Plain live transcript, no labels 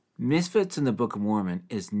Misfits in the Book of Mormon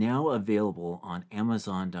is now available on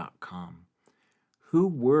Amazon.com. Who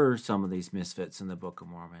were some of these misfits in the Book of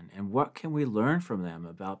Mormon, and what can we learn from them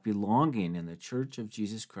about belonging in the Church of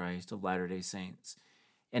Jesus Christ of Latter-day Saints?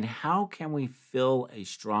 And how can we feel a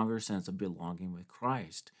stronger sense of belonging with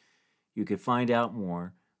Christ? You can find out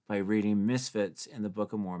more by reading Misfits in the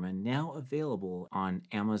Book of Mormon, now available on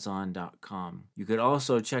Amazon.com. You could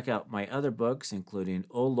also check out my other books, including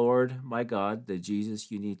O Lord, My God, The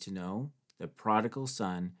Jesus You Need to Know, The Prodigal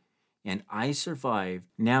Son, and I Survived,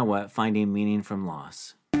 Now What? Finding Meaning from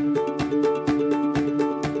Loss.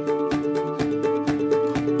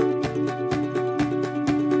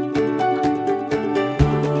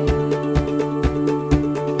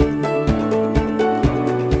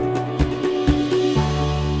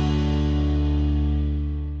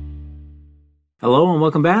 Hello and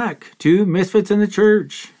welcome back to Misfits in the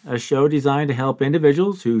Church, a show designed to help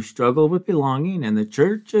individuals who struggle with belonging in the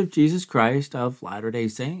Church of Jesus Christ of Latter-day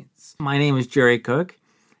Saints. My name is Jerry Cook,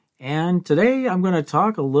 and today I'm going to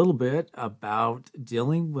talk a little bit about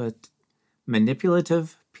dealing with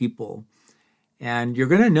manipulative people. And you're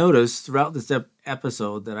going to notice throughout this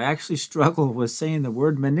episode that I actually struggle with saying the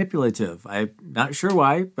word manipulative. I'm not sure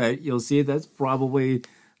why, but you'll see that's probably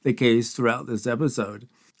the case throughout this episode.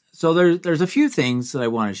 So there's a few things that I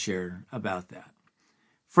want to share about that.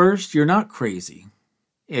 First, you're not crazy.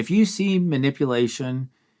 If you see manipulation,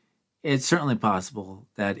 it's certainly possible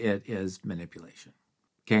that it is manipulation.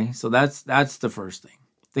 Okay, so that's the first thing.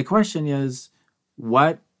 The question is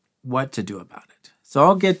what to do about it. So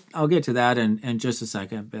I'll get to that in just a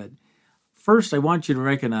second. But first, I want you to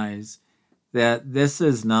recognize that this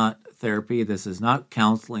is not therapy. This is not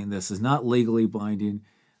counseling. This is not legally binding.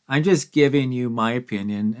 I'm just giving you my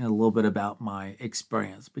opinion and a little bit about my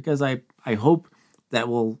experience because I hope that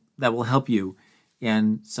will help you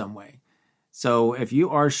in some way. So if you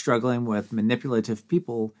are struggling with manipulative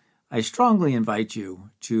people, I strongly invite you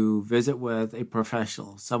to visit with a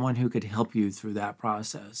professional, someone who could help you through that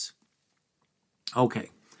process. Okay,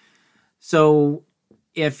 so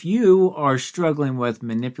if you are struggling with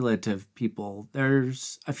manipulative people,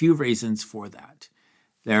 there's a few reasons for that.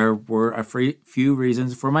 There were a few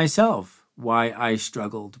reasons for myself why I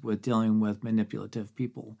struggled with dealing with manipulative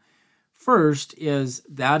people. First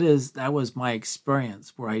that was my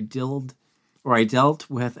experience where I dealt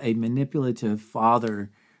with a manipulative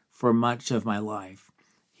father for much of my life.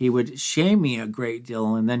 He would shame me a great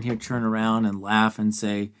deal, and then he'd turn around and laugh and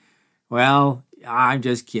say, "Well, I'm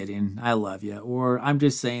just kidding. I love you," or "I'm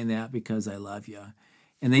just saying that because I love you."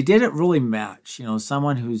 And they didn't really match.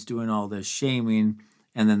 Someone who's doing all this shaming,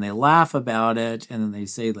 and then they laugh about it, and then they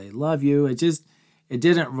say they love you. It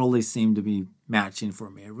didn't really seem to be matching for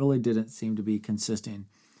me. It really didn't seem to be consistent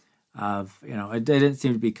it didn't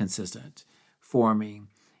seem to be consistent for me.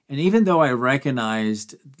 And even though I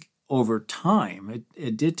recognized over time,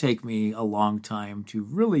 it did take me a long time to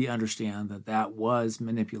really understand that was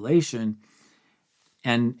manipulation.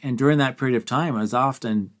 And during that period of time, I was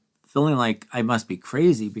often feeling like I must be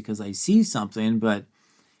crazy because I see something, but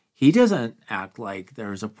he doesn't act like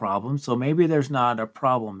there's a problem, so maybe there's not a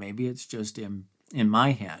problem. Maybe it's just in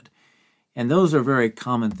my head. And those are very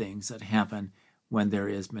common things that happen when there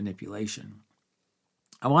is manipulation.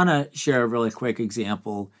 I want to share a really quick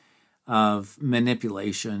example of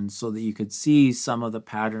manipulation so that you could see some of the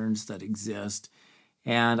patterns that exist.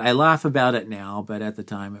 And I laugh about it now, but at the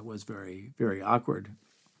time it was very, very awkward.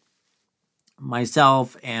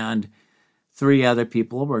 Myself and 3 other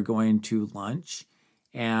people were going to lunch.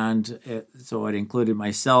 And so it included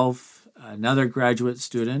myself, another graduate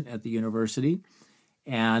student at the university,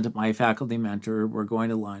 and my faculty mentor. Were going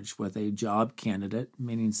to lunch with a job candidate,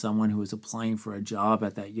 meaning someone who was applying for a job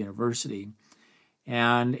at that university.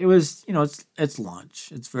 And it was, it's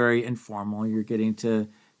lunch. It's very informal. You're getting to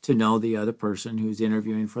know the other person who's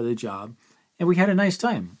interviewing for the job. And we had a nice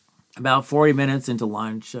time. About 40 minutes into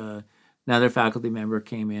lunch, another faculty member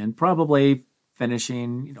came in, probably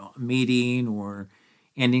finishing, a meeting or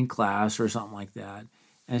ending class or something like that,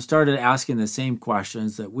 and started asking the same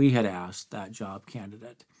questions that we had asked that job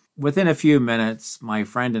candidate. Within a few minutes, my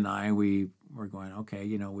friend and I, we were going, okay,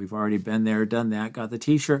 we've already been there, done that, got the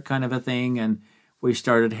t-shirt kind of a thing, and we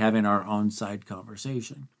started having our own side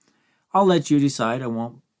conversation. I'll let you decide. I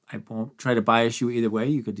won't try to bias you either way.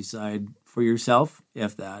 You could decide for yourself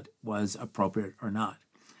if that was appropriate or not.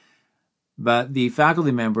 But the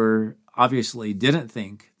faculty member obviously didn't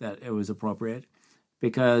think that it was appropriate,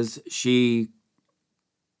 because she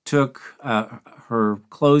took her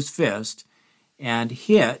closed fist and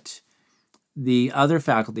hit the other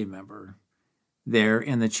faculty member there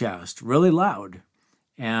in the chest really loud.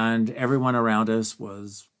 And everyone around us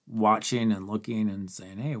was watching and looking and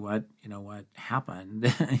saying, hey, what happened?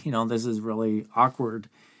 This is really awkward.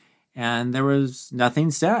 And there was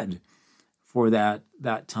nothing said for that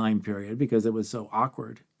time period because it was so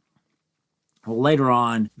awkward. Well, later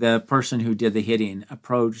on, the person who did the hitting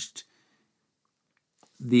approached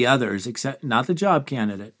the others, except not the job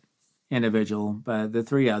candidate individual, but the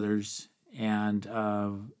three others, and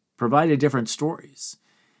provided different stories.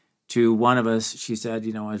 To one of us, she said,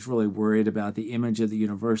 I was really worried about the image of the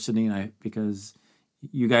university because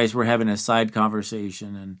you guys were having a side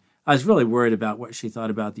conversation, and I was really worried about what she thought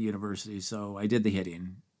about the university, so I did the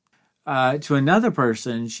hitting. To another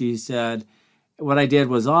person, she said, what I did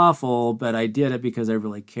was awful, but I did it because I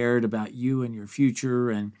really cared about you and your future,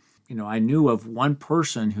 and I knew of one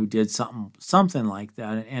person who did something like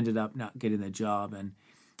that and ended up not getting the job, and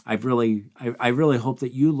I really hope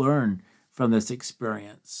that you learn from this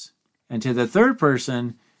experience. And to the third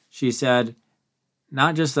person, she said,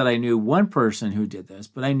 not just that I knew one person who did this,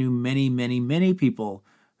 but I knew many, many, many people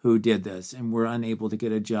who did this and were unable to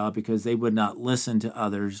get a job because they would not listen to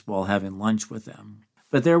others while having lunch with them.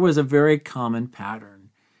 But there was a very common pattern.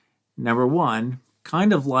 Number one,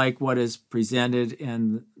 kind of like what is presented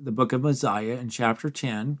in the book of Mosiah in chapter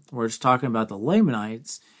 10, where it's talking about the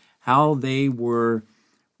Lamanites, how they were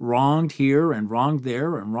wronged here and wronged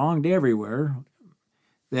there and wronged everywhere,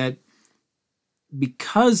 that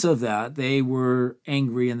because of that, they were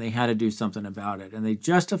angry and they had to do something about it. And they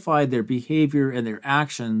justified their behavior and their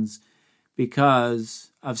actions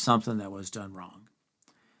because of something that was done wrong.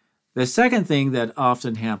 The second thing that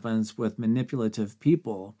often happens with manipulative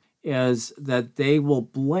people is that they will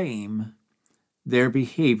blame their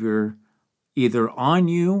behavior either on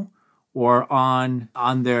you or on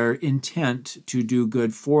their intent to do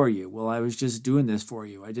good for you. Well, I was just doing this for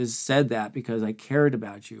you. I just said that because I cared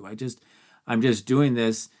about you. I'm just doing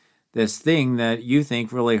this thing that you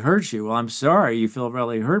think really hurts you. Well, I'm sorry you feel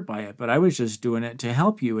really hurt by it, but I was just doing it to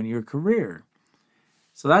help you in your career.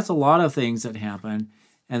 So that's a lot of things that happen.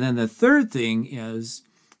 And then the third thing is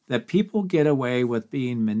that people get away with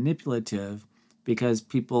being manipulative because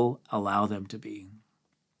people allow them to be.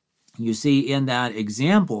 You see, in that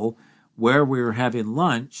example where we were having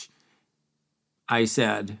lunch, I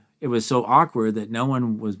said it was so awkward that no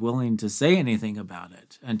one was willing to say anything about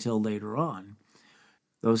it until later on.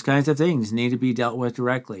 Those kinds of things need to be dealt with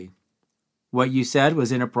directly. What you said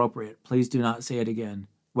was inappropriate. Please do not say it again.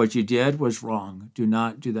 What you did was wrong. Do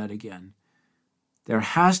not do that again. There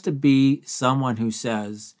has to be someone who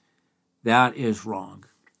says that is wrong.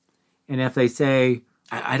 And if they say,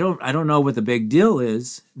 I don't know what the big deal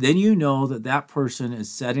is, then you know that person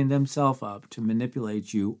is setting themselves up to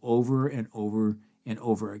manipulate you over and over and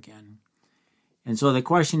over again. And so the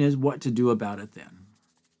question is what to do about it then.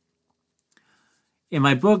 In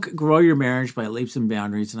my book, Grow Your Marriage by Leaps and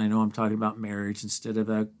Boundaries, and I know I'm talking about marriage instead of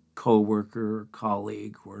a coworker or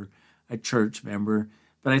colleague or a church member,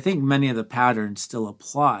 but I think many of the patterns still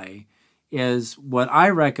apply, is what I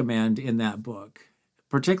recommend in that book,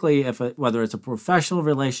 particularly whether it's a professional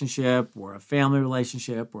relationship or a family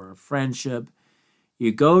relationship or a friendship,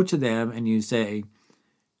 you go to them and you say,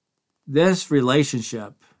 this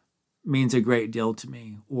relationship means a great deal to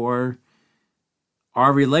me, or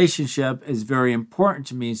our relationship is very important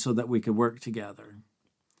to me so that we could work together.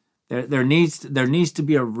 There needs to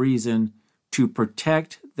be a reason to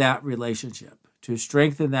protect that relationship, to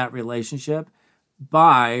strengthen that relationship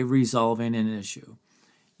by resolving an issue.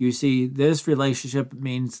 You see, this relationship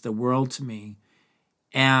means the world to me,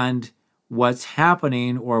 and what's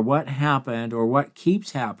happening or what happened or what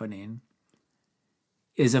keeps happening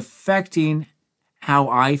is affecting how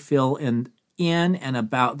I feel in and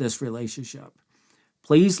about this relationship.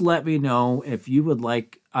 Please let me know if you would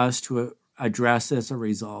like us to address this or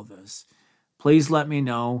resolve this. Please let me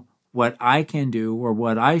know what I can do or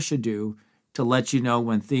what I should do to let you know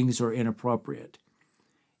when things are inappropriate.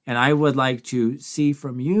 And I would like to see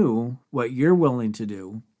from you what you're willing to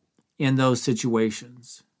do in those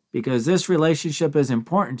situations, because this relationship is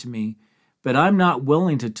important to me, but I'm not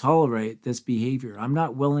willing to tolerate this behavior.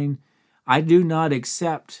 I do not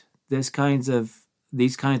accept these kinds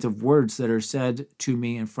of words that are said to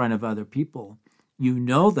me in front of other people. You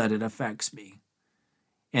know that it affects me,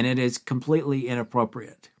 and it is completely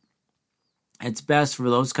inappropriate. It's best for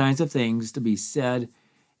those kinds of things to be said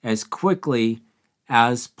as quickly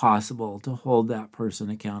as possible to hold that person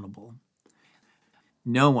accountable.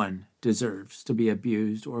 No one deserves to be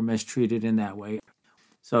abused or mistreated in that way.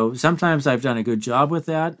 So sometimes I've done a good job with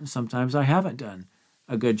that. Sometimes I haven't done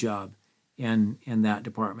a good job in that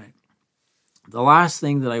department. The last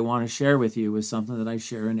thing that I want to share with you is something that I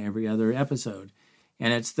share in every other episode.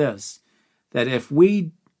 And it's this, that if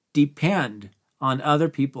we depend on other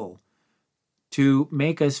people to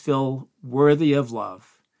make us feel worthy of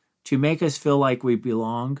love, to make us feel like we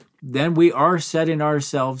belong, then we are setting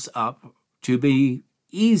ourselves up to be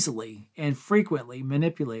easily and frequently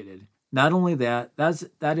manipulated. Not only that,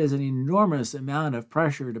 that is an enormous amount of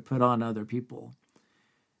pressure to put on other people.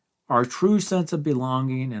 Our true sense of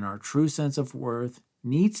belonging and our true sense of worth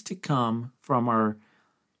needs to come from our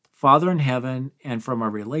Father in heaven and from our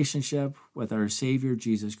relationship with our Savior,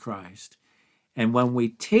 Jesus Christ. And when we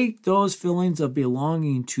take those feelings of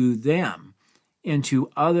belonging to them into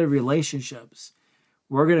other relationships,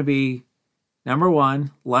 we're going to be, number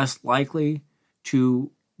one, less likely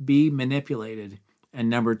to be manipulated. And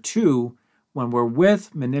number two, when we're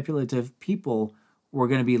with manipulative people, we're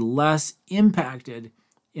going to be less impacted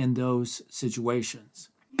in those situations.